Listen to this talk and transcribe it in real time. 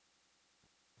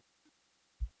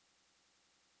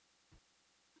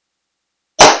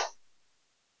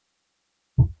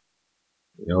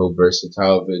Yo,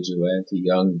 versatile vigilante,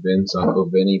 young Vince, Uncle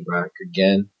Vinny back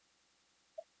again.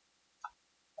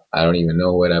 I don't even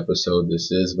know what episode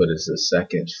this is, but it's the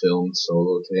second filmed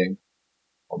solo thing.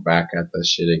 We're back at that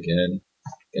shit again.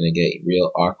 Gonna get real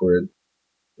awkward,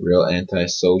 real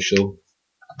antisocial,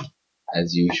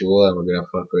 as usual, and we're gonna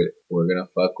fuck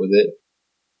with it.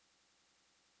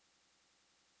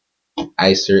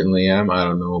 I certainly am. I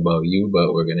don't know about you,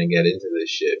 but we're gonna get into this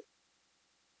shit.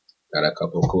 Got a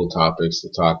couple cool topics to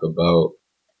talk about.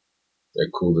 They're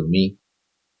cool to me,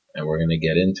 and we're gonna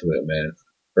get into it, man.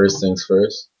 First things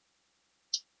first.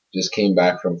 Just came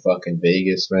back from fucking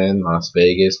Vegas, man. Las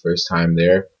Vegas, first time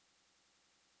there.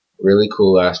 Really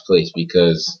cool ass place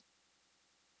because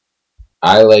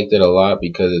I liked it a lot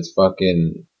because it's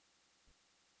fucking,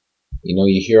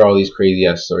 you hear all these crazy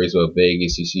ass stories about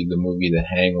Vegas. You see the movie The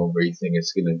Hangover, you think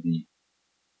it's gonna be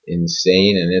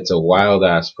insane, and it's a wild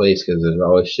ass place because there's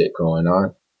always shit going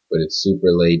on, but it's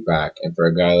super laid back. And for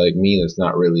a guy like me that's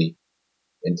not really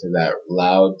into that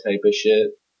loud type of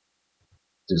shit,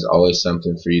 there's always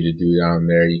something for you to do down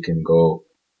there. You can go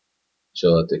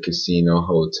chill at the casino,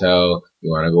 hotel.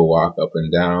 You want to go walk up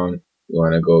and down. You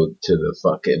want to go to the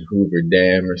fucking Hoover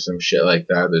Dam or some shit like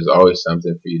that. There's always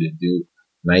something for you to do.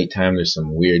 Nighttime, there's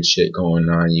some weird shit going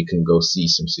on. You can go see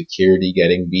some security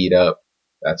getting beat up.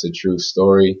 That's a true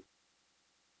story.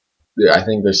 I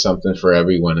think there's something for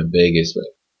everyone in Vegas, but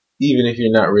even if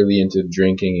you're not really into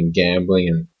drinking and gambling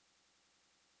and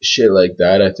shit like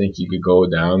that, I think you could go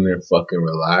down there, fucking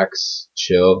relax,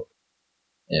 chill,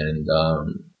 and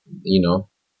learn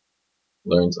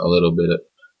a little bit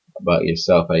about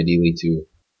yourself, ideally too.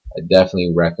 I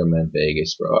definitely recommend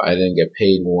Vegas, bro. I didn't get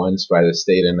paid once by the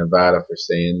state of Nevada for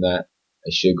saying that.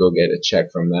 I should go get a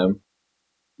check from them,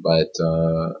 but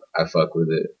I fuck with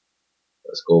it.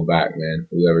 Let's go back, man.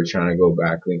 Whoever trying to go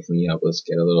back, link me up. Let's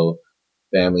get a little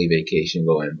family vacation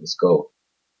going. Let's go.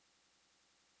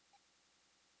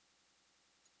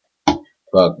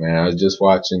 Fuck, man. I was just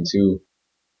watching too.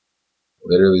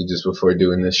 Literally just before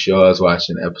doing this show, I was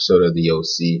watching an episode of The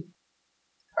OC.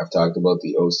 I've talked about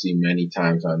The OC many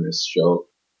times on this show.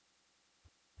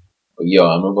 But yo,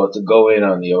 I'm about to go in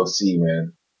on The OC,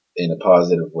 man, in a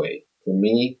positive way. For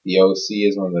me, The OC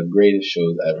is one of the greatest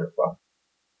shows ever. Fuck.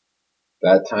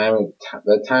 That time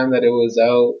that it was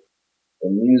out, the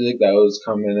music that was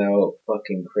coming out,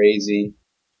 fucking crazy.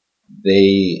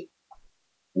 They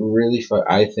really,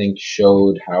 I think,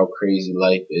 showed how crazy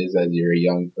life is as you're a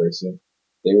young person.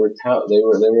 They were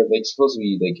like supposed to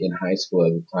be like in high school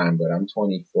at the time, but I'm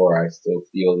 24. I still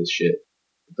feel the shit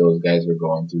that those guys were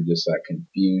going through, just that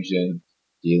confusion,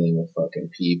 dealing with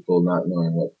fucking people, not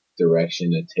knowing what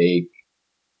direction to take.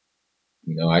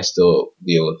 I still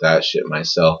deal with that shit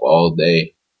myself all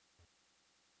day.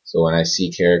 So when I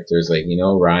see characters like,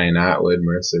 Ryan Atwood,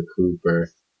 Mercer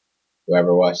Cooper,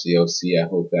 whoever watched the OC, I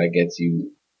hope that gets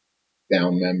you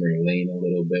down memory lane a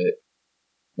little bit.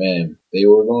 Man, they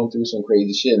were going through some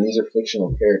crazy shit, and these are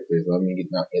fictional characters. Let me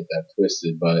not get that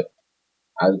twisted, but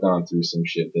I've gone through some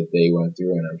shit that they went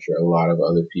through, and I'm sure a lot of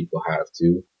other people have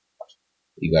too.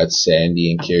 You got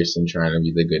Sandy and Kirsten trying to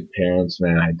be the good parents,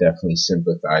 man. I definitely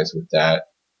sympathize with that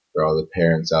for all the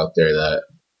parents out there that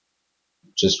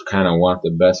just kind of want the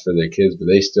best for their kids, but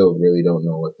they still really don't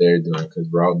know what they're doing because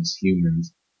we're all just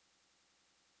humans.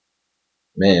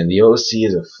 Man, the OC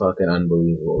is a fucking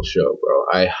unbelievable show, bro.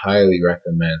 I highly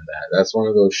recommend that. That's one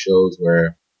of those shows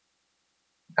where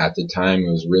at the time it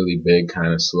was really big,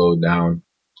 kind of slowed down.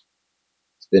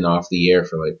 It's been off the air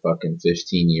for like fucking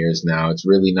 15 years now. It's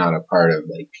really not a part of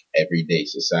like everyday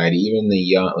society. Even the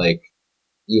young,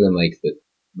 even like the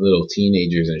little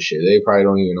teenagers and shit, they probably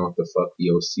don't even know what the fuck the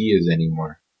OC is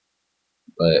anymore.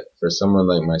 But for someone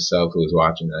like myself who was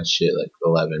watching that shit like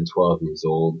 11, 12 years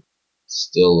old,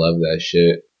 still love that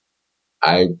shit.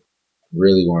 I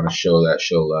really want to show that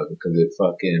show love because it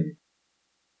fucking,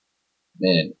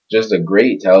 man, just a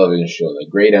great television show, like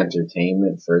great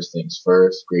entertainment, first things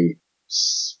first, great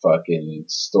fucking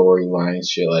storylines,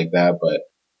 shit like that, but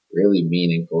really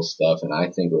meaningful stuff and I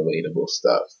think relatable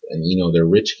stuff. And they're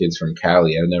rich kids from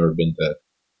Cali. I've never been to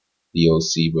the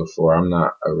OC before. I'm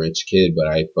not a rich kid, but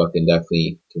I fucking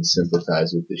definitely can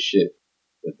sympathize with the shit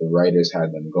that the writers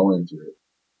had them going through.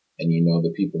 And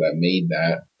the people that made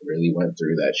that really went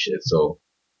through that shit. So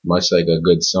much like a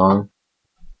good song,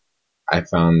 I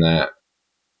found that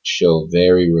show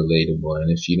very relatable.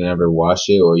 And if you never watched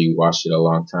it or you watched it a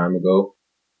long time ago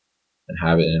and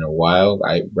haven't in a while,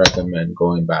 I recommend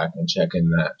going back and checking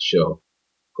that show.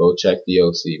 Go check the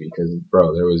OC because,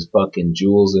 bro, there was fucking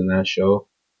jewels in that show.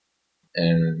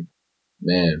 And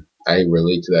man, I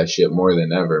relate to that shit more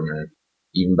than ever, man.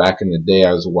 Even back in the day,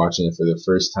 I was watching it for the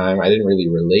first time. I didn't really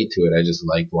relate to it. I just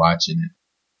liked watching it.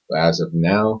 But as of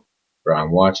now, bro,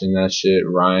 I'm watching that shit.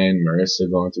 Ryan, Marissa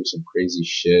going through some crazy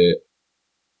shit.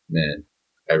 Man,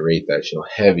 I rate that show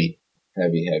heavy.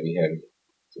 Heavy, heavy, heavy.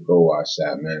 So go watch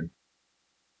that, man.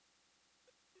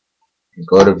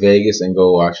 Go to Vegas and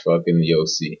go watch fucking the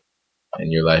OC.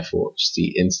 And your life will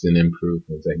see instant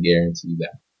improvements. I guarantee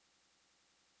that.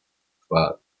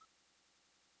 Fuck.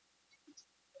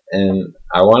 And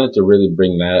I wanted to really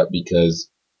bring that up because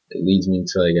it leads me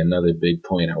to like another big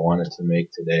point I wanted to make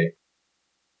today.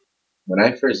 When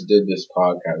I first did this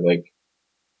podcast, like,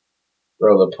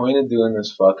 bro, the point of doing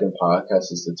this fucking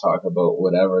podcast is to talk about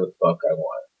whatever the fuck I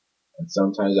want. And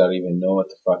sometimes I don't even know what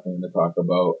the fuck I'm gonna talk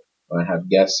about. When I have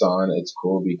guests on, it's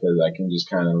cool because I can just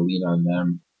kind of lean on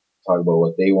them, talk about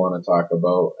what they want to talk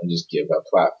about, and just give a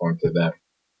platform to them.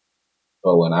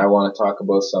 But when I want to talk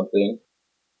about something,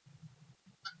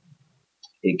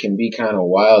 it can be kind of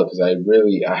wild because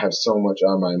I have so much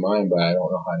on my mind, but I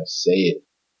don't know how to say it.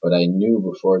 But I knew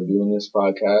before doing this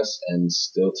podcast, and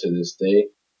still to this day,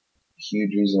 a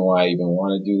huge reason why I even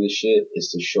want to do this shit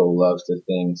is to show love to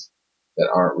things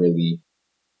that aren't really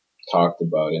talked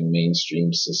about in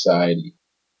mainstream society,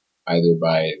 either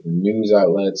by news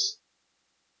outlets,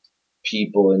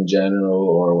 people in general,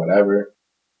 or whatever.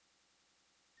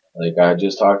 Like I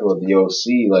just talked about the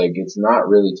OC, like it's not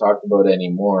really talked about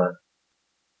anymore.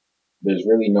 There's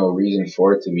really no reason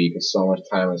for it to be because so much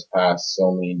time has passed,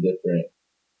 so many different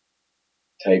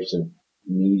types of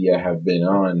media have been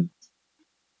on.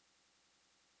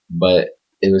 But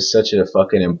it was such a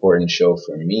fucking important show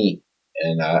for me.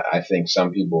 And I think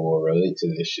some people will relate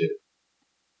to this shit.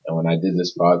 And when I did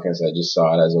this podcast, I just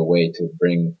saw it as a way to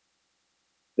bring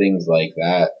things like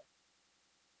that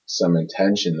some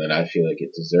attention that I feel like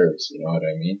it deserves. You know what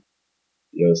I mean?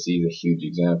 The OC is a huge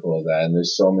example of that. And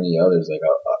there's so many others. Like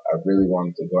I really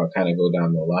wanted to kind of go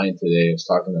down the line today. I was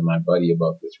talking to my buddy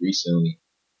about this recently.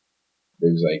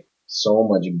 There's like so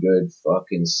much good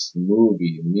fucking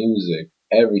movie, music,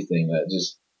 everything that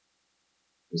just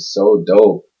is so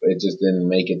dope. It just didn't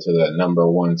make it to the number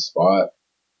one spot,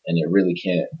 and it really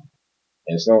can't.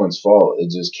 And it's no one's fault. It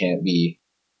just can't be.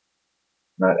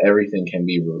 Not everything can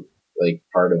be like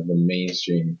part of the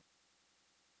mainstream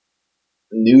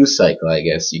news cycle, I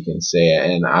guess you can say.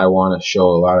 And I want to show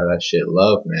a lot of that shit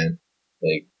love, man.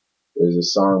 Like there's a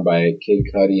song by Kid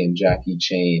Cudi and Jackie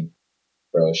Chain.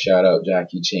 Bro, shout out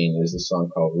Jackie Chain. There's a song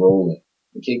called Rollin'.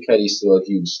 Kid Cudi's still a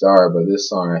huge star, but this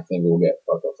song I think will get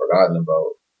fucking forgotten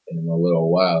about in a little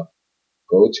while.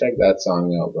 Go check that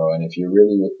song out, bro. And if you're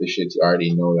really with the shit, you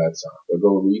already know that song. But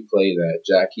go replay that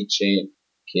Jackie Chain,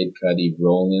 Kid Cudi,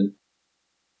 Rollin'.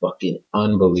 Fucking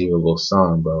unbelievable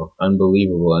song, bro.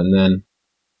 Unbelievable. And then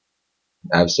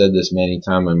I've said this many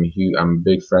times. I'm a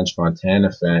big French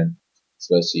Montana fan,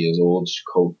 especially his old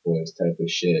Coke Boys type of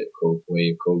shit, Coke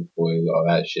Wave, Coke Boys, all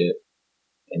that shit.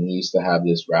 And he used to have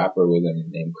this rapper with him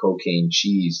named Cocaine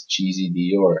Cheese, Cheesy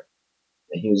Dior.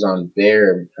 And he was on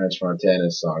bare French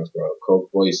Montana songs, bro. Coke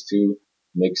Boys 2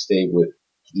 mixtape with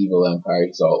Evil Empire.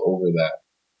 He's all over that.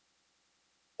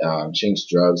 Chinx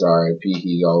Drugs, R.I.P.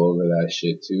 He's all over that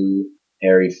shit too.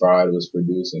 Harry Fraud was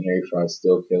producing. Harry Fraud's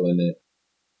still killing it.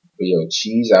 But yo,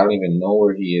 Cheese, I don't even know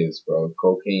where he is, bro.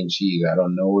 Cocaine Cheese, I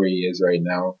don't know where he is right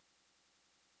now.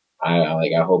 I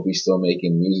hope he's still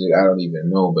making music. I don't even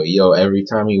know. But yo, every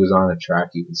time he was on a track,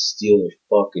 he could steal the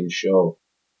fucking show.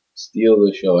 Steal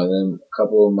the show. And then a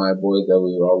couple of my boys that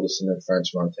we would all listen to French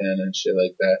Montana and shit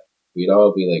like that, we'd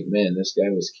all be like, man, this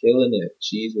guy was killing it.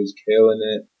 Cheese was killing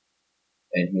it.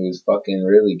 And he was fucking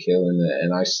really killing it.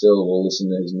 And I still will listen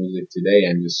to his music today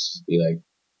and just be like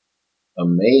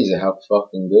amazed at how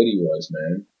fucking good he was,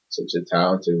 man. Such a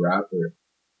talented rapper.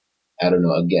 I don't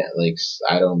know, again, like,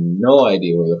 I don't no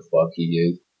idea where the fuck he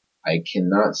is. I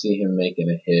cannot see him making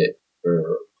a hit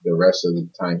for the rest of the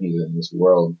time he's in this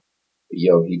world. But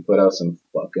yo, he put out some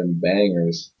fucking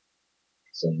bangers,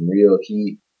 some real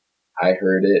heat. I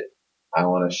heard it. I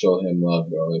want to show him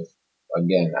love, bro.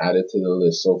 Again, add it to the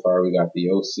list. So far, we got the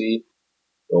OC.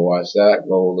 Go watch that.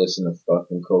 Go listen to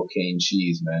fucking Cocaine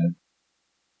Cheese, man.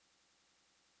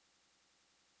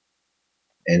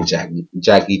 And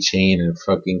Jackie Chain and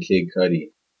fucking Kid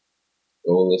Cudi.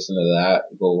 Go listen to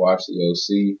that. Go watch the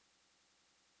OC.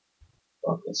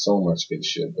 Fucking so much good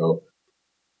shit, bro.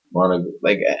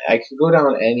 I could go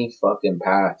down any fucking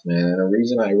path, man. And the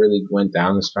reason I really went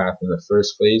down this path in the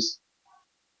first place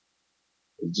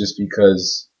is just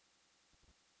because,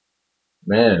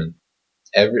 man,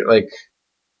 like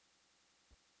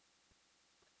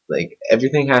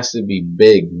everything has to be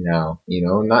big now, you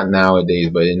know? Not nowadays,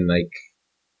 but in like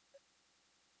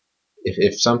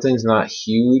if something's not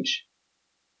huge,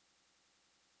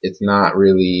 it's not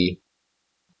really.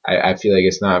 I feel like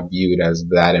it's not viewed as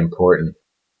that important.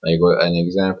 Like an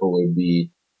example would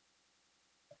be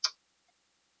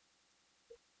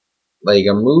like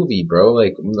a movie, bro.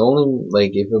 Like only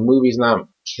like if a movie's not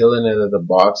killing it at the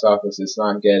box office, it's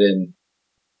not getting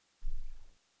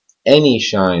any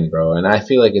shine, bro. And I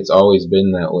feel like it's always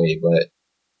been that way. But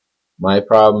my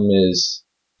problem is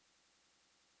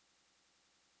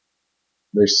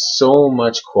there's so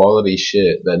much quality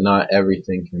shit that not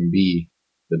everything can be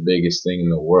the biggest thing in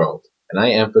the world. And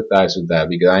I empathize with that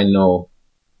because I know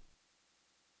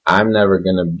I'm never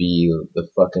gonna be the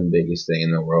fucking biggest thing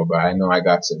in the world, but I know I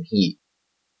got some heat.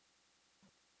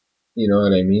 You know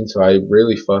what I mean? So I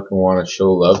really fucking want to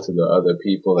show love to the other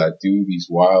people that do these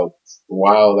wild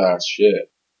ass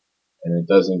shit. And it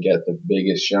doesn't get the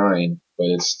biggest shine, but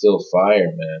it's still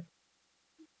fire, man.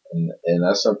 And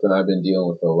that's something I've been dealing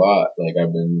with a lot. Like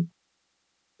I've been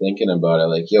thinking about it,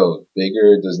 like, yo,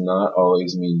 bigger does not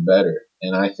always mean better.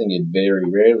 And I think it very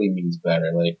rarely means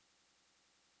better. Like,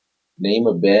 name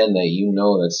a band that you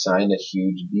know that signed a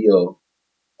huge deal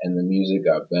and the music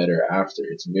got better after.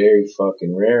 It's very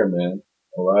fucking rare, man.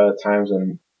 A lot of times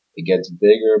when it gets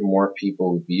bigger, more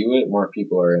people view it, more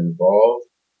people are involved,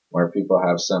 more people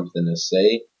have something to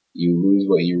say. You lose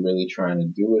what you're really trying to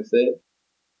do with it.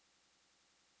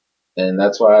 And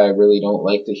that's why I really don't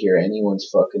like to hear anyone's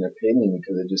fucking opinion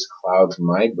because it just clouds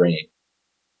my brain.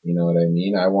 You know what I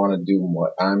mean? I want to do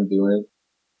what I'm doing.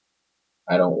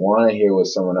 I don't want to hear what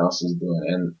someone else is doing.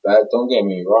 And that, don't get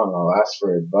me wrong, I'll ask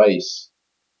for advice.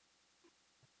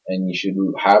 And you should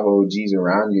have OGs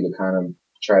around you to kind of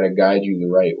try to guide you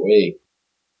the right way.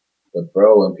 But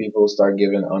bro, when people start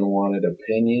giving unwanted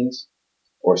opinions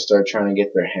or start trying to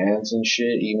get their hands in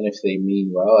shit, even if they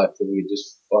mean well, I feel like it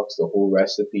just fucks the whole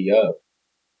recipe up.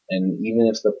 And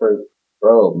even if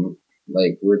bro,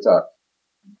 like we're talking,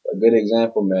 a good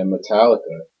example, man,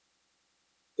 Metallica,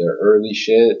 their early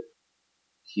shit,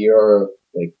 here,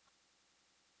 like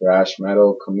thrash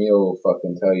metal, Camille will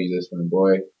fucking tell you this one,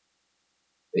 boy.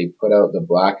 They put out the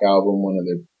Black Album, one of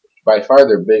their, by far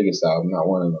their biggest album, not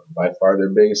one of them, by far their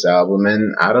biggest album,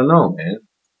 and I don't know, man.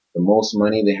 The most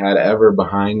money they had ever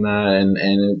behind that, and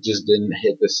it just didn't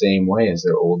hit the same way as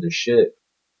their older shit.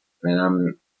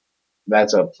 And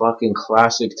that's a fucking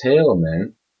classic tale,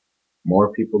 man.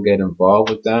 More people get involved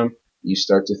with them, you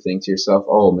start to think to yourself,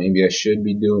 oh, maybe I should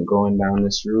be going down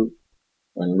this route,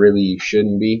 when really you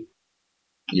shouldn't be.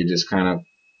 You're just kind of,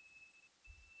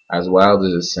 as wild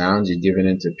as it sounds, you're giving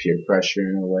into peer pressure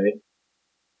in a way.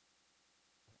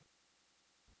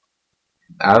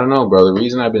 I don't know, bro. The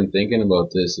reason I've been thinking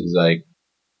about this is like,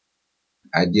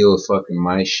 I deal with fucking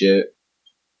my shit,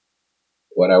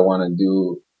 what I want to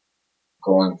do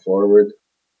going forward.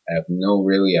 I have no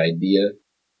really idea.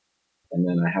 And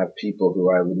then I have people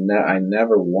who I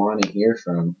never want to hear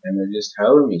from, and they're just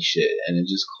telling me shit, and it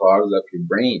just clogs up your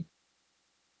brain.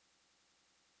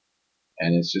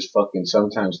 And it's just fucking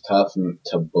sometimes tough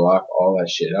to block all that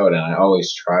shit out, and I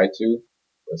always try to,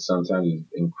 but sometimes it's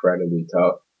incredibly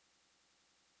tough.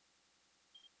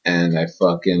 And I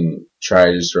fucking try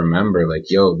to just remember, like,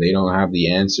 yo, they don't have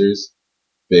the answers.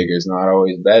 Bigger's not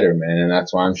always better, man. And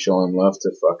that's why I'm showing love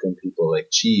to fucking people like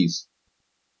Cheese.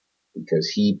 Because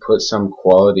he put some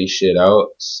quality shit out.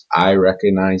 I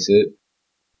recognize it.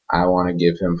 I want to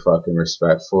give him fucking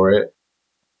respect for it.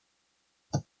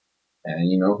 And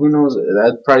you know, who knows?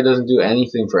 That probably doesn't do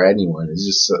anything for anyone. It's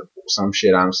just some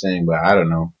shit I'm saying, but I don't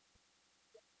know.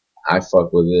 I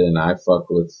fuck with it, and I fuck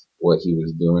with what he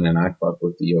was doing, and I fuck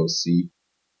with the OC.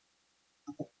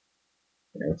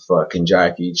 And fucking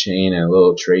Jackie Chan and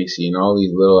Little Tracy and all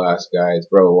these little ass guys,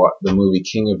 bro. The movie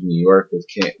King of New York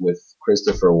with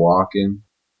Christopher Walken,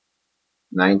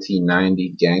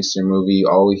 1990 gangster movie.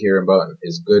 All we hear about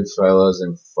is Goodfellas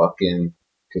and fucking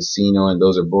Casino, and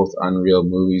those are both unreal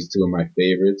movies, two of my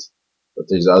favorites. But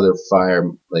there's other fire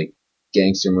like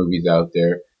gangster movies out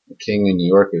there. The King of New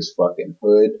York is fucking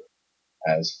hood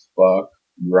as fuck,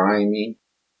 grimy.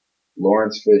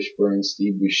 Lawrence Fishburne,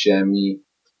 Steve Buscemi,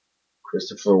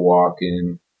 Christopher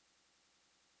Walken,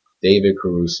 David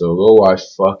Caruso. Go watch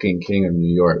fucking King of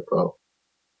New York, bro.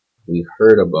 We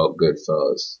heard about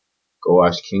Goodfellas. Go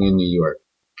watch King of New York.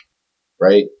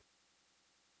 Right?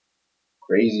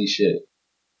 Crazy shit.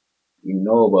 You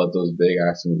know about those big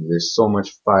ass movies. There's so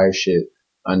much fire shit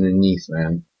underneath,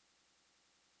 man.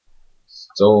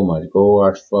 So much. Go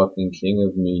watch fucking King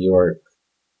of New York.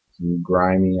 Some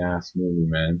grimy ass movie,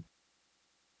 man.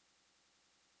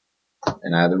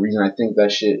 And the reason I think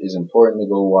that shit is important to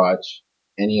go watch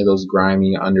any of those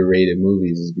grimy, underrated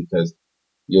movies is because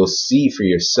you'll see for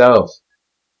yourself,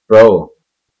 bro,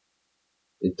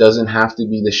 it doesn't have to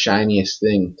be the shiniest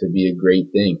thing to be a great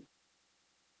thing.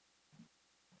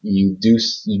 You do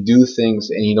things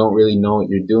and you don't really know what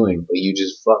you're doing, but you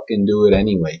just fucking do it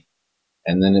anyway.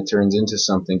 And then it turns into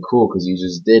something cool because you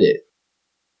just did it.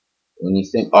 When you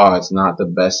think, oh, it's not the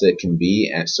best it can be,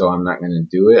 and so I'm not gonna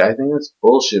do it, I think that's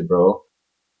bullshit, bro.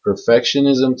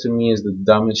 Perfectionism to me is the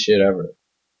dumbest shit ever.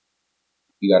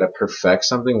 You gotta perfect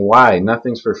something? Why?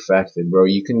 Nothing's perfected, bro.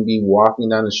 You can be walking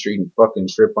down the street and fucking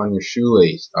trip on your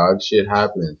shoelace, dog. Shit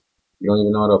happens. You don't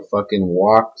even know how to fucking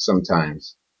walk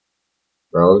sometimes.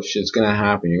 Bro, shit's gonna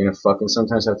happen. You're gonna fucking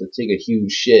sometimes have to take a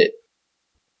huge shit.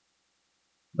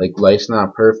 Like, life's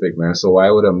not perfect, man. So why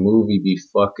would a movie be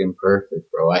fucking perfect,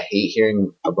 bro? I hate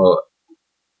hearing about,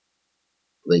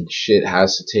 like, shit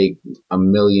has to take a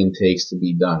million takes to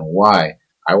be done. Why?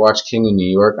 I watched King of New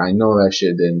York. I know that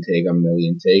shit didn't take a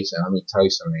million takes. And let me tell you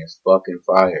something. It's fucking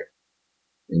fire.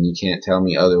 And you can't tell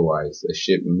me otherwise. The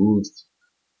shit moved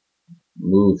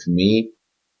me.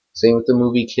 Same with the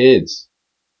movie Kids.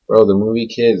 Bro, the movie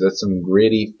Kids, that's some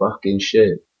gritty fucking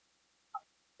shit.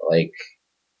 Like,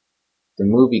 the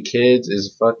movie Kids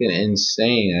is fucking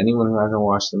insane. Anyone who hasn't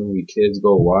watched the movie Kids,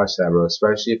 go watch that, bro.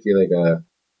 Especially if you're like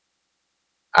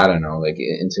I don't know, like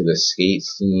into the skate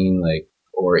scene, like,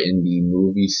 or indie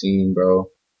movie scene, bro.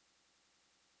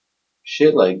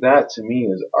 Shit like that to me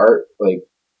is art, like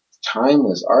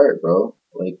timeless art, bro.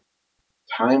 Like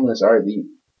timeless art. The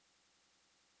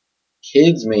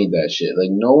kids made that shit.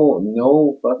 Like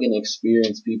no fucking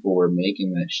experienced people were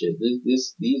making that shit.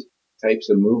 These types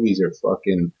of movies are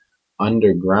fucking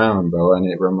underground, bro.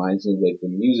 And it reminds me of like the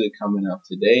music coming up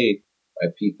today by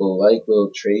people like Lil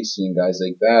Tracy and guys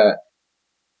like that.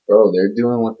 Bro, they're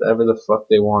doing whatever the fuck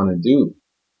they want to do.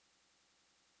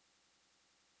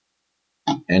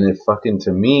 And it fucking,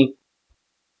 to me,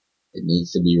 it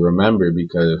needs to be remembered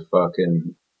because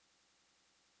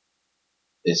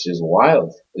it's just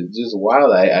wild. It's just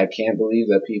wild. I can't believe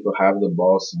that people have the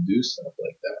balls to do stuff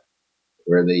like that,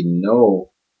 where they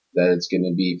know that it's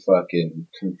gonna be fucking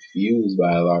confused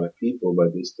by a lot of people,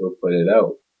 but they still put it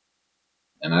out.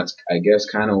 And that's, I guess,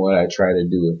 kind of what I try to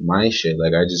do with my shit.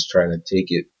 Like, I just try to take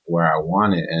it where I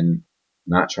want it and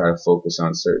not try to focus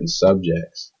on certain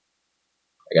subjects.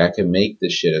 Like, I can make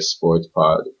this shit a sports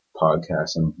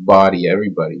podcast and body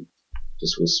everybody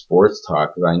just with sports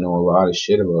talk because I know a lot of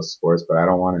shit about sports, but I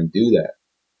don't want to do that.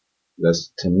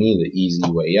 That's, to me, the easy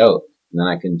way out. And then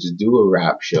I can just do a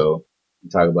rap show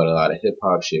and talk about a lot of hip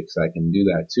hop shit because I can do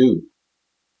that too.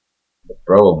 But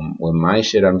bro, with my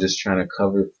shit, I'm just trying to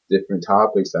cover different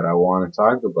topics that I want to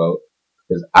talk about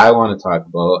because I want to talk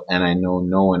about, and I know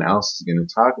no one else is going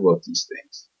to talk about these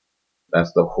things.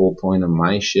 That's the whole point of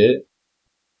my shit.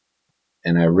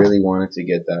 And I really wanted to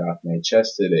get that off my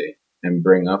chest today and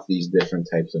bring up these different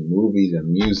types of movies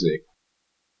and music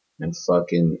and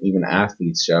fucking even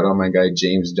athletes. Shout out my guy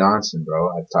James Johnson, bro.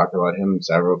 I've talked about him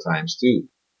several times too.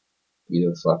 He's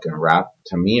a fucking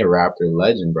to me, a Raptor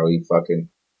legend, bro. He fucking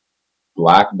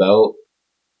black belt,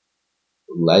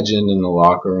 legend in the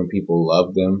locker room. People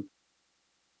loved him.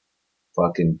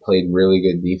 Fucking played really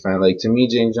good defense. Like, to me,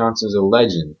 James Johnson's a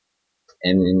legend.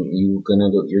 And you're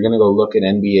gonna go look at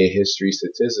NBA history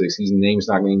statistics. His name's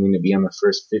not even going to be on the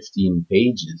first 15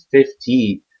 pages.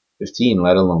 15,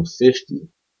 let alone 50.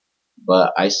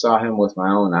 But I saw him with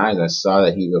my own eyes. I saw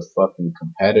that he's a fucking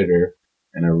competitor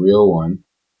and a real one.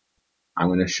 I'm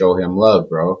gonna show him love,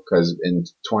 bro. Cause in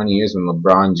 20 years when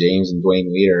LeBron James and Dwayne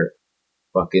Wade are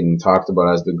fucking talked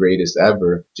about as the greatest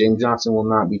ever, James Johnson will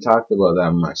not be talked about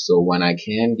that much. So when I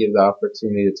can give the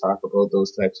opportunity to talk about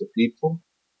those types of people,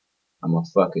 I'm gonna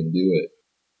fucking do it.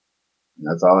 And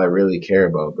that's all I really care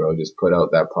about, bro. Just put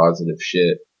out that positive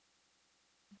shit.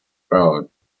 Bro,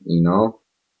 you know?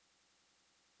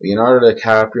 Leonardo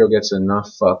DiCaprio gets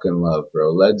enough fucking love,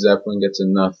 bro. Led Zeppelin gets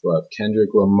enough love.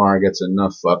 Kendrick Lamar gets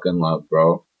enough fucking love,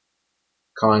 bro.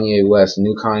 Kanye West,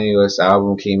 new Kanye West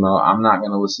album came out. I'm not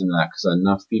gonna listen to that because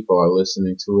enough people are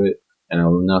listening to it and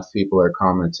enough people are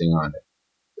commenting on it.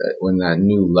 When that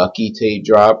new Lucky tape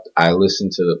dropped, I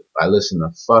listened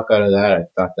the fuck out of that. I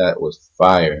thought that was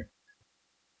fire.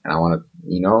 And I wanna,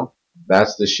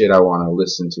 that's the shit I wanna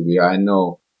listen to. I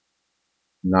know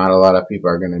not a lot of people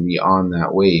are gonna be on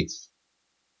that wave.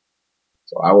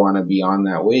 So I want to be on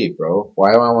that wave, bro.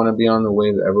 Why do I want to be on the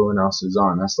wave that everyone else is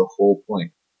on? That's the whole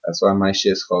point. That's why my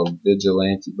shit's called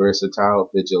Vigilante,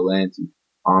 Versatile Vigilante.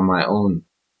 On my own.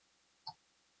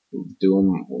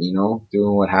 Doing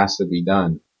what has to be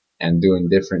done. And doing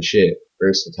different shit.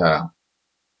 Versatile.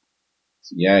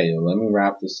 So yeah, let me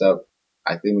wrap this up.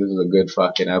 I think this is a good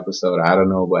fucking episode. I don't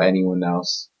know about anyone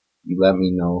else. You let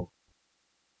me know.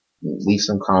 Leave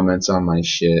some comments on my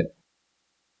shit.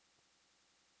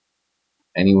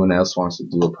 Anyone else wants to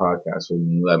do a podcast with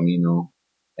me, let me know.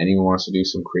 Anyone wants to do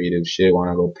some creative shit,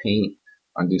 want to go paint,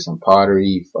 want to do some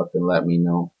pottery, fucking let me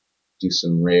know. Do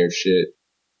some rare shit.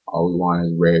 All we want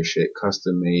is rare shit,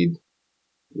 custom made.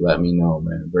 Let me know,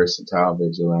 man. Versatile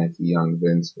Vigilante Young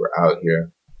Vince, we're out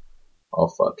here all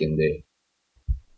fucking day.